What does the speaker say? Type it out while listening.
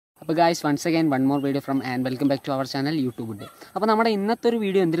അപ്പോൾ guys once again one more video from and welcome back to our channel YouTube day. അപ്പോൾ നമ്മുടെ ഇന്നത്തെ ഒരു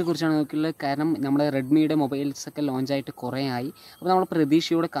വീഡിയോ എന്തിനെക്കുറിച്ചാണ് നോക്കിയുള്ളത്? കാരണം നമ്മുടെ റെഡ്മിയുടെ മൊബൈൽസൊക്കെ ലോഞ്ചായിട്ട് കുറേ ആയി. അപ്പോൾ നമ്മൾ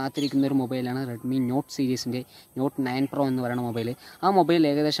പ്രതീക്ഷയോടെ കാത്തിരിക്കുന്ന ഒരു മൊബൈലാണ് റെഡ്മി നോട്ട് സീരീസിൻ്റെ നോട്ട് 9 Pro എന്ന് പറയുന്ന മൊബൈൽ. ആ മൊബൈൽ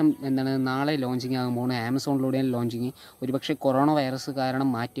ഏകദേശം നാളെ ലോഞ്ചിങ് ആകുമ്പോൾ ആമസോണിലൂടെയാണ് ലോഞ്ചിങ്. ഒരുപക്ഷെ കൊറോണ വൈറസ് കാരണം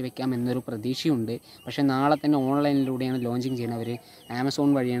മാറ്റിവെക്കാം എന്നൊരു പ്രതീക്ഷയുണ്ട്. പക്ഷേ നാളെ തന്നെ ഓൺലൈനിലൂടെയാണ് ലോഞ്ചിങ് ചെയ്യുന്നത്. അവർ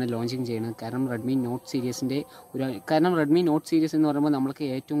ആമസോൺ വഴിയാണ് ലോഞ്ചിങ് ചെയ്യുന്നത്. കാരണം Redmi not സീരീസിൻ്റെ Redmi not series എന്ന് പറയുമ്പോൾ നമ്മൾക്ക്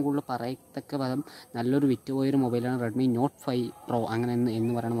ഏറ്റവും കൂടുതൽ പറയത്തക്ക പദം നല്ലൊരു വിറ്റുപോയൊരു മൊബൈലാണ് റെഡ്മി നോട്ട് 5 Pro അങ്ങനെ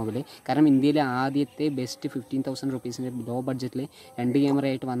എന്ന് പറയുന്ന മൊബൈൽ. കാരണം ഇന്ത്യയിലെ ആദ്യത്തെ ബെസ്റ്റ് 15,000 റുപ്പീസിൻ്റെ ലോ ബഡ്ജറ്റിൽ 2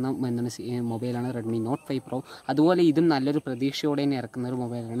 ക്യാമറയായിട്ട് വന്ന മൊബൈലാണ് റെഡ്മി നോട്ട് 5 Pro. അതുപോലെ ഇതും നല്ലൊരു പ്രതീക്ഷയോടെ തന്നെ ഇറക്കുന്ന ഒരു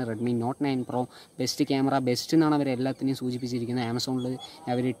മൊബൈലാണ് Redmi not 9 Pro. Best camera best എന്നാണ് അവർ എല്ലാത്തിനെയും സൂചിപ്പിച്ചിരിക്കുന്നത്. ആമസോണിൽ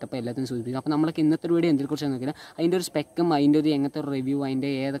അവരിട്ടപ്പോൾ എല്ലാത്തിനും സൂചിപ്പിക്കും. അപ്പോൾ നമ്മൾക്ക് ഇന്നത്തെ ഒരു വീഡിയോ എന്തിനെക്കുറിച്ചാണ് നോക്കിയാൽ അതിൻ്റെ ഒരു സ്പെക്കും അതിൻ്റെ ഒരു എങ്ങനത്തെ ഒരു റിവ്യൂ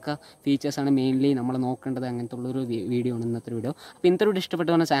അതിൻ്റെ ഏതൊക്കെ ഫീച്ചേഴ്സാണ് മെയിൻലി നമ്മൾ നോക്കേണ്ടത് അങ്ങനത്തെ ഉള്ളൊരു വീഡിയോ ആണ് ഇന്നത്തെ വീഡിയോ. അപ്പോൾ ഇന്നത്തെ വീഡിയോ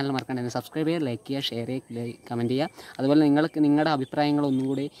ഇഷ്ടപ്പെട്ടു പറഞ്ഞാൽ ചാനൽ മറക്കണ്ട സബ്സ്ക്രൈബ് ചെയ്യുക, ലൈക്ക് ചെയ്യുക, ഷെയർ ചെയ്യുക, കമൻറ്റ് ചെയ്യുക. അതുപോലെ നിങ്ങളുടെ അഭിപ്രായങ്ങൾ ഒന്നും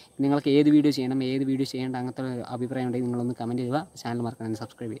കൂടി നിങ്ങൾക്ക് ഏത് വീഡിയോ ചെയ്യണം ഏത് വീഡിയോ ചെയ്യേണ്ട അങ്ങനത്തെ അഭിപ്രായം ഉണ്ടെങ്കിൽ നിങ്ങളൊന്ന് കമൻറ്റ് ചെയ്യുക. ചാനൽ മറക്കണ്ട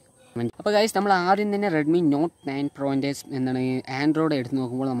സബ്സ്ക്രൈബ് ചെയ്യുക. അപ്പോൾ ഗൈസ് നമ്മൾ ആദ്യം തന്നെ റെഡ്മി നോട്ട് 9 Proൻ്റെ ആൻഡ്രോയിഡ് എടുത്ത്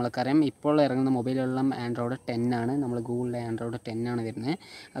നോക്കുമ്പോൾ നമ്മൾക്കറിയാം ഇപ്പോൾ ഇറങ്ങുന്ന മൊബൈലുകളിലും ആൻഡ്രോയിഡ് 10 ആണ്. നമ്മൾ ഗൂഗിളിലെ ആൻഡ്രോയിഡ് 10 ആണ് വരുന്നത്.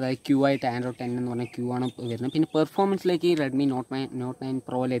 അതായത് ക്യൂ ആയിട്ട് ആൻഡ്രോയിഡ് 10 എന്ന് പറഞ്ഞാൽ ക്യൂ ആണ് വരുന്നത്. പിന്നെ പെർഫോമൻസിലേക്ക് Redmi not 9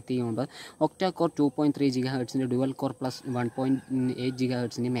 Proയിൽ എത്തിയുകൊണ്ട് octa core 2.3 GHz dual core plus 1.8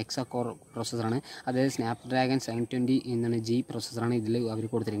 GHz മെക്സാ core പ്രോസസ്സറാണ്. അതായത് സ്നാപ്ഡ്രാഗൺ 720 G പ്രോസസ്സറാണ് ഇതിൽ അവർ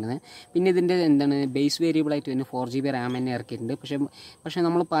കൊടുത്തിരിക്കുന്നത്. പിന്നെ ഇതിൻ്റെ ബേസ് വേരിയബിളായിട്ട് തന്നെ 4GB RAM തന്നെ ഇറക്കിയിട്ടുണ്ട്. പക്ഷേ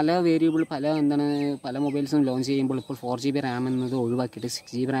നമ്മൾ പല മൊബൈൽസും ലോഞ്ച് ചെയ്യുമ്പോൾ ഇപ്പോൾ 4GB RAM എന്നത് ഒഴിവാക്കിയിട്ട്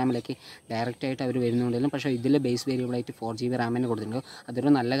 6GB റാമിലേക്ക് ഡയറക്റ്റായിട്ട് അവർ വരുന്നുണ്ടെങ്കിലും പക്ഷേ ഇതിൽ ബേസ് വേരിയബിളായിട്ട് 4GB RAM തന്നെ കൊടുത്തിട്ടുണ്ട്. അതൊരു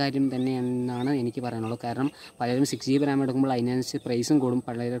നല്ല കാര്യം തന്നെയെന്നാണ് എനിക്ക് പറയാനുള്ളത്. കാരണം പലരും 6GB RAM എടുക്കുമ്പോൾ അതിനനുസരിച്ച് പ്രൈസും കൂടും,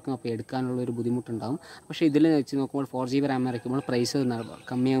 പലർക്കും അപ്പോൾ എടുക്കാനുള്ളൊരു ബുദ്ധിമുട്ടുണ്ടാകും. പക്ഷേ ഇതിൽ വെച്ച് നോക്കുമ്പോൾ 4GB RAM ഇറക്കുമ്പോൾ പ്രൈസ്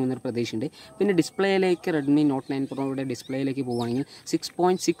കമ്മിയാകുന്നൊരു പ്രതീക്ഷയുണ്ട്. പിന്നെ ഡിസ്പ്ലേയിലേക്ക് റെഡ്മി നോട്ട് 9 Proയുടെ ഡിസ്പ്ലേയിലേക്ക് പോകുകയാണെങ്കിൽ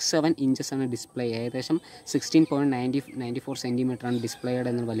 6.67 ഇഞ്ചസാണ് ഡിസ്പ്ലേ. ഏകദേശം 16.94 സെൻറ്റിമീറ്ററാണ് ഡിസ്പ്ലേയുടെ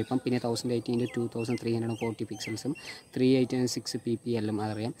എന്ന വലിപ്പം. പിന്നെ 1080x2340 പിക്സൽസും 386 PPL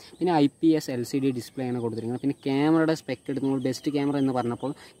അതറിയാം. പിന്നെ IPS LCD ഡിസ്പ്ലേ ആണ് കൊടുത്തിരിക്കുന്നത്. പിന്നെ ക്യാമറയുടെ സ്പെക്ക് എടുക്കുമ്പോൾ ബെസ്റ്റ് ക്യാമറ എന്ന്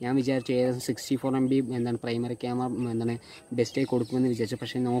പറഞ്ഞപ്പോൾ ഞാൻ വിചാരിച്ചു ഏകദേശം 64 MB പ്രൈമറി ക്യാമറ ബെസ്റ്റായി കൊടുക്കുമെന്ന് വിചാരിച്ചു.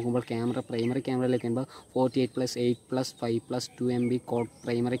 പക്ഷേ നോക്കുമ്പോൾ പ്രൈമറി ക്യാമറയിലേക്ക് വരുമ്പോൾ 48+8+5+2 MB കോഡ്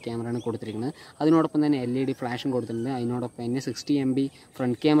പ്രൈമറി ക്യാമറയാണ് കൊടുത്തിരിക്കുന്നത്. അതിനോടൊപ്പം തന്നെ LED ഫ്ലാഷും കൊടുത്തിട്ടുണ്ട്. അതിനോടൊപ്പം തന്നെ 60 MB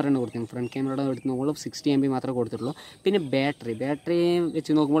ഫ്രണ്ട് ക്യാമറയാണ് കൊടുത്തിരിക്കുന്നത്. ഫ്രണ്ട് ക്യാമറയുടെ എടുത്ത് നോക്കുമ്പോൾ 60 MB മാത്രമേ കൊടുത്തിട്ടുള്ളൂ. പിന്നെ ബാറ്ററി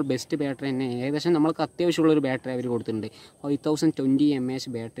വെച്ച് നോക്കുമ്പോൾ ബെസ്റ്റ് ബാറ്ററി തന്നെ ഏകദേശം നമ്മൾക്ക് അത്യാവശ്യമുള്ളൊരു ബാറ്ററി അവർ കൊടുത്തിട്ടുണ്ട്. 5020 mAh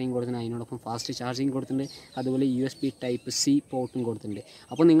ബാറ്ററിയും കൊടുത്തിട്ടുണ്ട്. അതിനോടൊപ്പം ഫാസ്റ്റ് ചാർജിങ് കൊടുത്തിട്ടുണ്ട്. അതുപോലെ USB Type-C പോർട്ടും കൊടുത്തിട്ടുണ്ട്.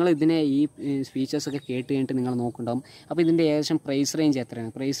 അപ്പോൾ നിങ്ങൾ ഈ ഫീച്ചേഴ്സൊക്കെ കേട്ട് കഴിഞ്ഞിട്ട് നിങ്ങൾ നോക്കുന്നുണ്ടാവും. അപ്പോൾ ഇതിൻ്റെ ഏകദേശം പ്രൈസ് റേഞ്ച് എത്രയാണ്?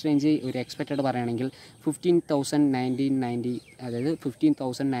 പ്രൈസ് റേഞ്ച് ഒരു എക്സ്പെക്റ്റഡ് പറയുകയാണെങ്കിൽ 15,990 അതായത്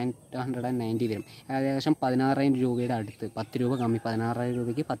 15,990 വരും. ഏകദേശം 16,000 രൂപയുടെ അടുത്ത് 10 രൂപ കമ്മി, 16,000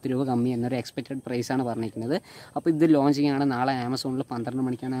 രൂപയ്ക്ക് 10 രൂപ കമ്മി എന്നൊരു എക്സ്പെക്റ്റഡ് പ്രൈസാണ് പറഞ്ഞിരിക്കുന്നത്. അപ്പോൾ ഇത് ലോഞ്ചിങ് ആണ് നാളെ ആമസോണിൽ 12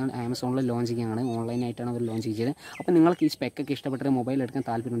 മണിക്കാണ് ആമസോണിൽ ലോഞ്ചിങ് ആണ്. ഓൺലൈനായിട്ടാണ് അവർ ലോഞ്ച് ചെയ്തത്. അപ്പോൾ നിങ്ങൾക്ക് ഈ സ്പെക്കൊക്കെ ഇഷ്ടപ്പെട്ടൊരു മൊബൈൽ എടുക്കാൻ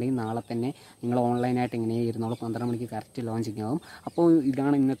താല്പര്യമുണ്ടെങ്കിൽ നാളെ തന്നെ നിങ്ങൾ ഓൺലൈനായിട്ട് എങ്ങനെയാണ് ഇരുന്നോളൂ. 12 മണിക്ക് കറക്റ്റ് ലോഞ്ചിങ് ആകും. അപ്പോൾ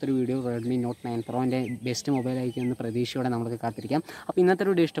ഇതാണ് ഇന്നത്തെ ഒരു വീഡിയോ. റെഡ്മി നോട്ട് 9 Proൻ്റെ ബെസ്റ്റ് മൊബൈലായിരിക്കും എന്ന് പ്രതീക്ഷയോടെ നമുക്ക് കാത്തിരിക്കാം. അപ്പോൾ ഇന്നത്തെ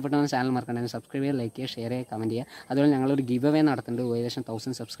വീഡിയോ ഇഷ്ടപ്പെട്ടവൻ ചാനൽ മറക്കണ്ട സബ്സ്ക്രൈബ് ചെയ്യുക, ലൈക്ക് ചെയ്യുക, ഷെയർ ചെയ്യുക, കമൻറ്റ് ചെയ്യുക. അതുപോലെ ഞങ്ങളൊരു ഗിവ് അവേ നടത്തുന്നുണ്ട്. ഏകദേശം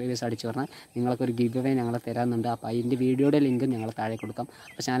 1000 സബ്സ്ക്രൈബേഴ്സ് അടിച്ചു പറഞ്ഞാൽ നിങ്ങൾക്കൊരു ഗിവ് അവേ ഞങ്ങൾ തരാറുണ്ട്. അപ്പോൾ അതിൻ്റെ വീഡിയോയുടെ ലിങ്ക് ഞങ്ങൾ താഴെ കൊടുക്കാം.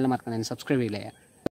 അപ്പോൾ ചാനൽ മറക്കണ്ട സബ്സ്ക്രൈബ് ചെയ്യുക.